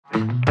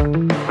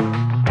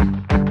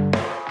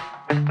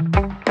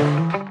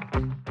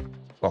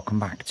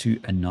welcome back to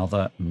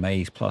another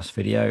MaizePlus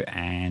video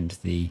and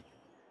the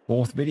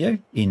fourth video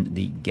in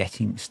the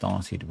Getting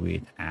Started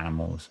with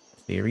Animals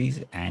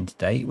series. And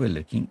today we're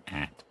looking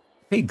at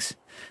pigs.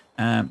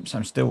 So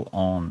I'm still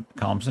on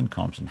Carmson.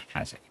 Carmson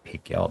has a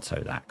pig yard, so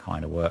that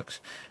kind of works.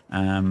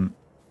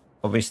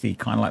 Obviously,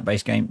 kind of like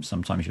base game,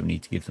 sometimes you'll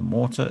need to give them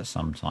water,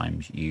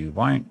 sometimes you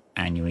won't,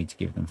 and you'll need to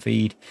give them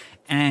feed.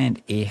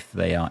 And if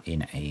they are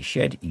in a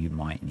shed, you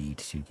might need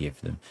to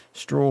give them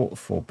straw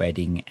for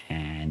bedding,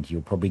 and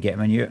you'll probably get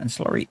manure and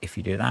slurry if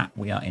you do that.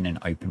 We are in an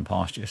open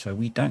pasture, so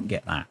we don't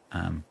get that.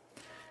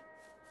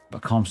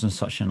 But Carmston's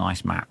such a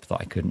nice map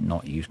that I couldn't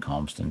not use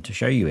Carmston to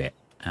show you it.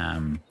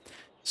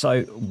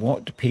 So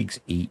what do pigs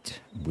eat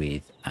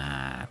with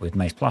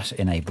MaizePlus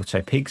enabled?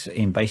 So pigs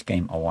in base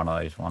game are one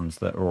of those ones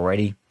that are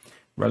already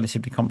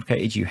relatively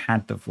complicated. You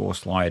had the 4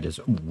 sliders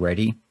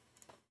already.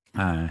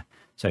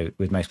 So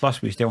with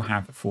MaizePlus, we still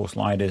have 4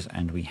 sliders,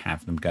 and we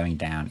have them going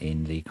down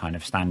in the kind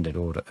of standard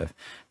order of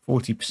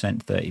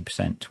 40%,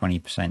 30%,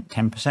 20%,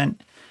 10%.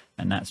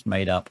 And that's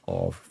made up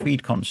of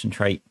feed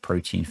concentrate,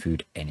 protein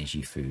food,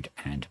 energy food,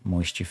 and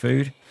moisture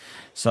food.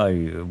 So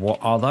what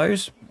are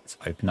those? Let's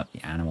open up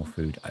the animal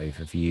food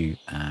overview.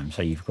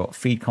 So you've got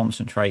feed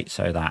concentrate.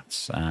 So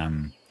that's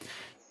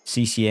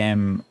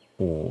CCM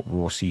or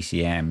raw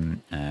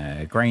CCM,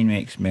 grain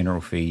mix,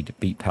 mineral feed,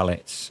 beet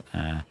pellets.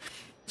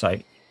 So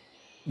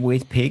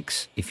with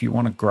pigs, if you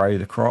want to grow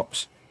the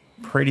crops,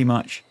 pretty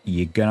much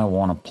you're going to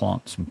want to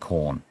plant some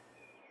corn.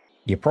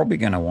 You're probably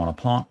going to want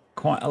to plant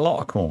quite a lot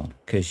of corn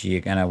because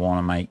you're going to want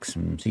to make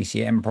some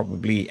CCM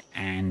probably,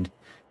 and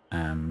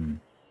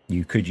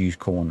you could use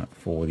corn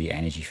for the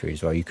energy food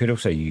as well. You could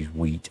also use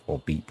wheat or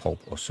beet pulp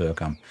or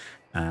sorghum.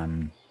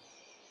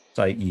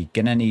 So you're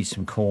going to need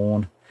some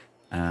corn.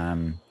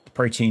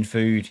 Protein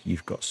food,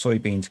 you've got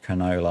soybeans,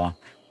 canola,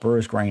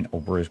 brewer's grain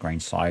or brewer's grain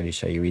silage.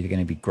 So you're either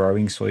going to be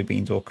growing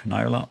soybeans or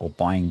canola or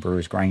buying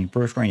brewer's grain.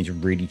 Brewer's grain is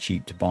really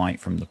cheap to buy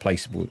from the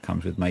placeable that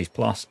comes with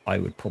MaizePlus. I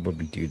would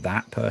probably do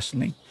that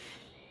personally.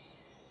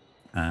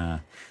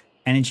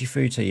 Energy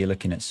food, so you're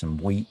looking at some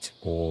wheat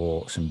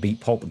or some beet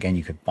pulp. Again,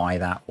 you could buy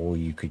that, or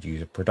you could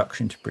use a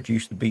production to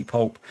produce the beet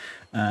pulp.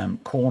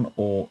 Corn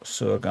or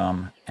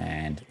sorghum.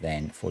 And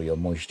then for your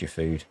moisture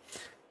food,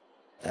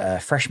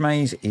 fresh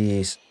maize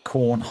is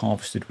corn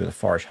harvested with a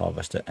forage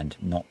harvester and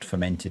not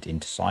fermented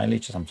into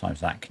silage. Sometimes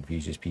that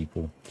confuses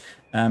people.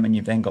 And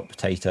you've then got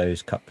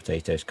potatoes, cut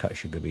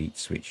sugar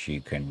beets, which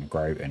you can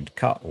grow and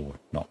cut, or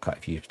not cut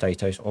if you use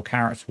potatoes, or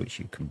carrots, which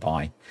you can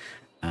buy.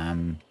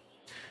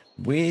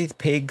 With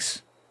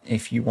pigs,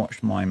 if you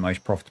watched my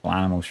most profitable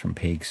animals from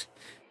pigs,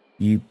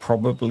 you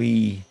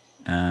probably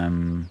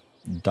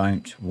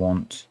don't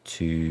want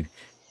to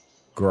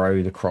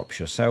grow the crops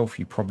yourself.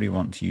 You probably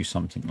want to use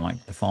something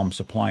like the farm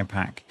supply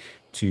pack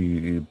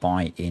to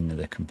buy in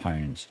the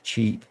components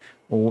cheap,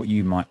 or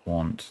you might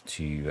want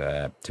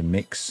to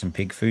mix some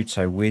pig food.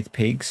 So with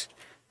pigs,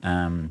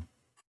 there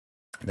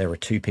are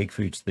 2 pig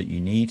foods that you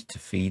need to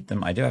feed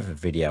them. I do have a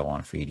video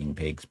on feeding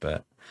pigs,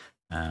 but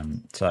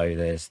so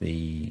there's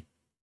the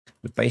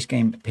base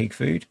game pig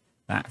food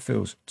that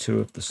fills 2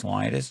 of the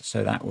sliders,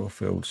 so that will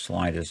fill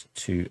sliders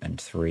 2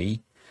 and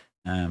 3,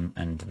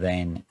 and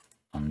then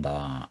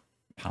under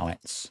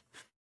pallets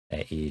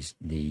there is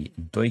the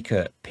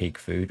Duiker pig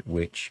food,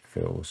 which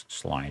fills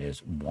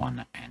sliders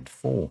 1 and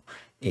 4,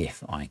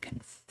 if I can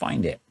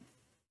find it.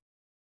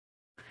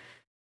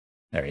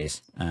 There it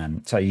is.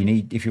 So you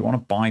need, if you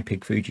want to buy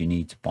pig food, you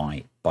need to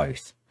buy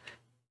both.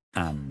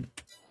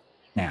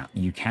 Now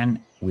you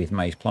can with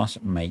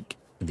MaizePlus make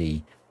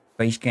the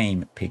base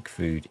game pig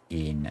food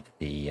in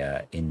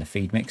the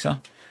feed mixer.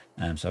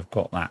 So I've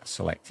got that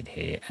selected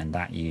here, and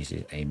that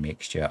uses a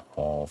mixture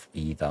of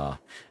either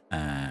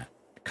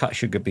cut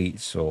sugar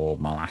beets or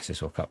molasses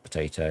or cut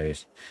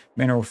potatoes,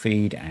 mineral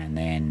feed, and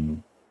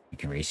then you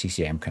can read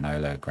CCM,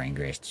 canola, grain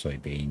grist,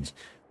 soybeans,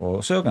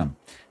 or sorghum.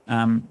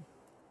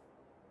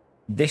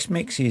 This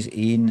mix is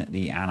in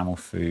the animal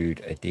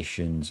food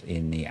additions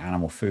in the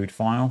animal food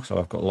file. So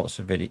I've got lots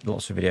of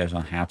videos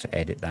on how to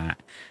edit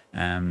that.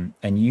 And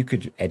you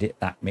could edit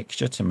that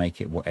mixture to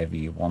make it whatever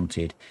you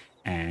wanted.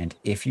 And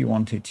if you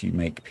wanted to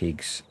make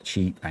pigs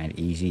cheap and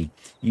easy,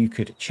 you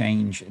could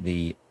change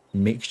the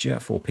mixture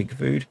for pig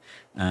food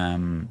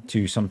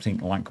to something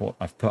like what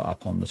I've put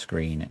up on the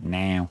screen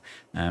now,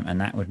 and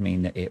that would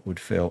mean that it would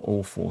fill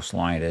all 4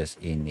 sliders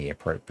in the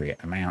appropriate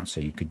amount. So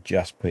you could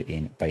just put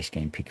in base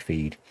game pig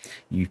feed.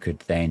 You could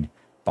then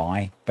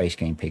buy base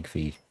game pig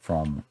feed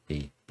from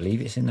the, I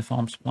believe it's in the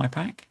farm supply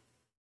pack.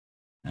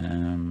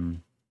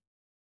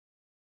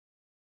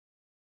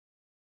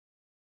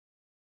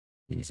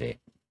 Is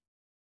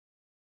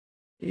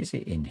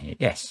it in here?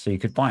 Yes. So you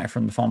could buy it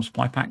from the farm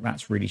supply pack.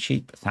 That's really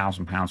cheap.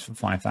 £1,000 for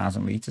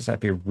 5,000 litres. That'd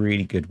be a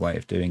really good way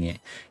of doing it.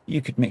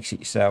 You could mix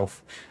it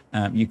yourself.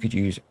 You could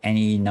use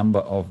any number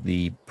of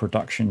the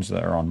productions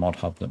that are on Mod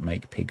Hub that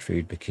make pig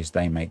food, because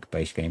they make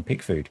base game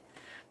pig food.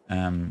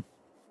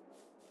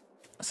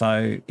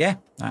 So yeah,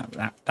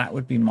 that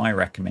would be my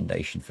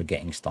recommendation for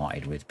getting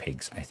started with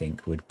pigs. I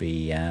think would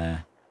be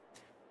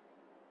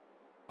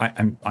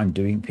I'm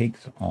doing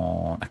pigs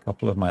on a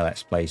couple of my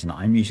Let's Plays, and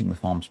I'm using the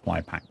farm supply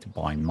pack to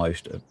buy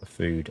most of the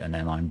food, and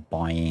then I'm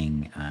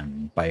buying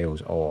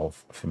bales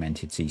of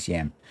fermented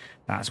CCM.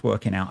 That's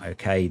working out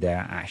okay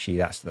there. Actually,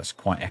 that's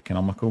quite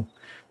economical.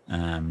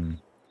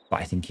 But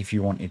I think if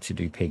you wanted to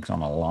do pigs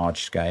on a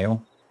large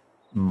scale,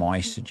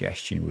 my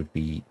suggestion would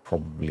be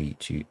probably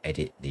to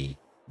edit the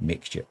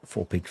mixture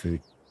for pig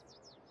food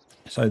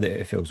so that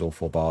it fills all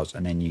 4 bars,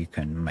 and then you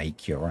can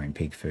make your own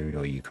pig food,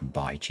 or you can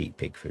buy cheap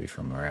pig food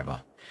from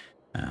wherever.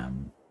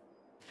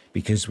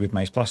 Because with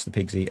MaizePlus, the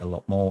pigs eat a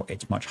lot more.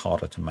 It's much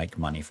harder to make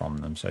money from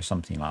them. So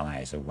something like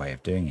that is a way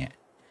of doing it.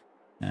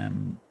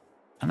 And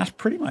that's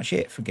pretty much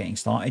it for getting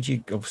started.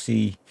 You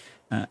obviously,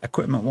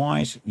 equipment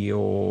wise,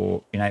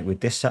 with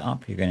this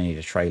setup, you're going to need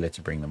a trailer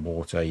to bring them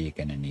water. You're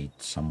going to need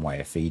some way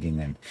of feeding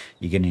them.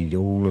 You're going to need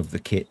all of the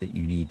kit that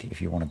you need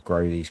if you want to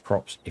grow these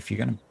crops. If you're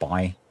going to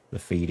buy the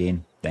feed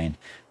in, then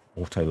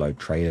auto load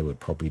trailer would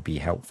probably be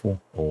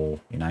helpful, or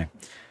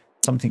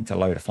something to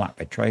load a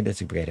flatbed trailer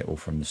to get it all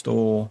from the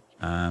store.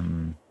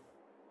 And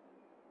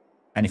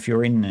if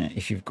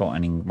you've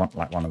got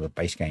like one of the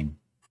base game,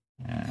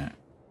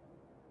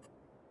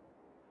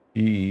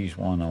 you use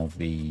one of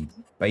the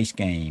base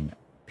game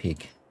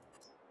pig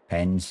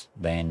pens,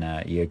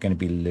 then you're going to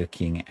be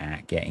looking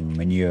at getting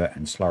manure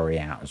and slurry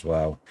out as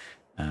well,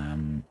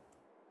 and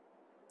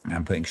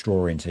putting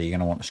straw in. So you're going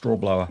to want a straw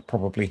blower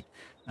probably.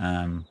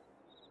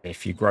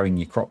 If you're growing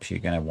your crops, you're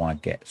going to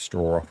want to get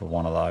straw off of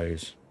one of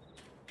those.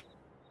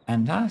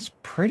 And that's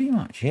pretty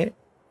much it,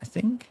 I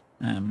think.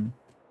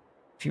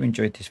 If you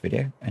enjoyed this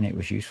video and it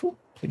was useful,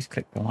 please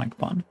click the like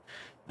button.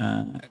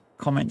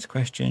 Comments,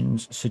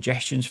 questions,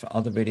 suggestions for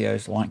other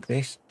videos like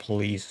this,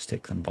 please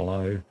stick them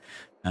below.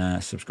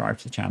 Subscribe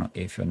to the channel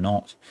if you're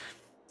not.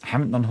 I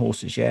haven't done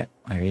horses yet.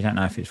 I really don't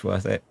know if it's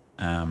worth it.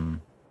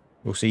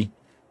 We'll see.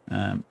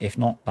 If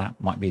not,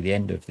 that might be the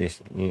end of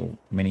this little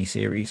mini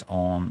series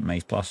on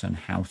MaizePlus and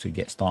how to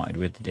get started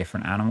with the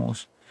different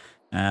animals.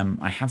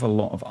 I have a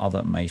lot of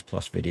other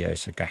MaizePlus videos,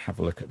 so go have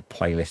a look at the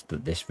playlist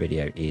that this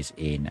video is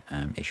in.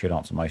 It should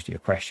answer most of your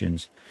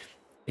questions.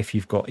 If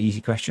you've got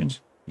easy questions,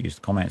 use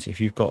the comments.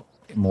 If you've got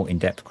more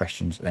in-depth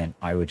questions, then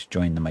I would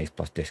join the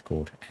MaizePlus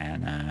Discord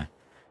and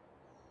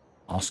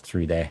ask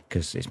through there,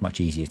 because it's much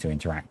easier to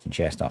interact and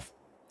share stuff.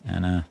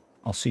 And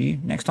I'll see you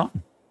next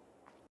time.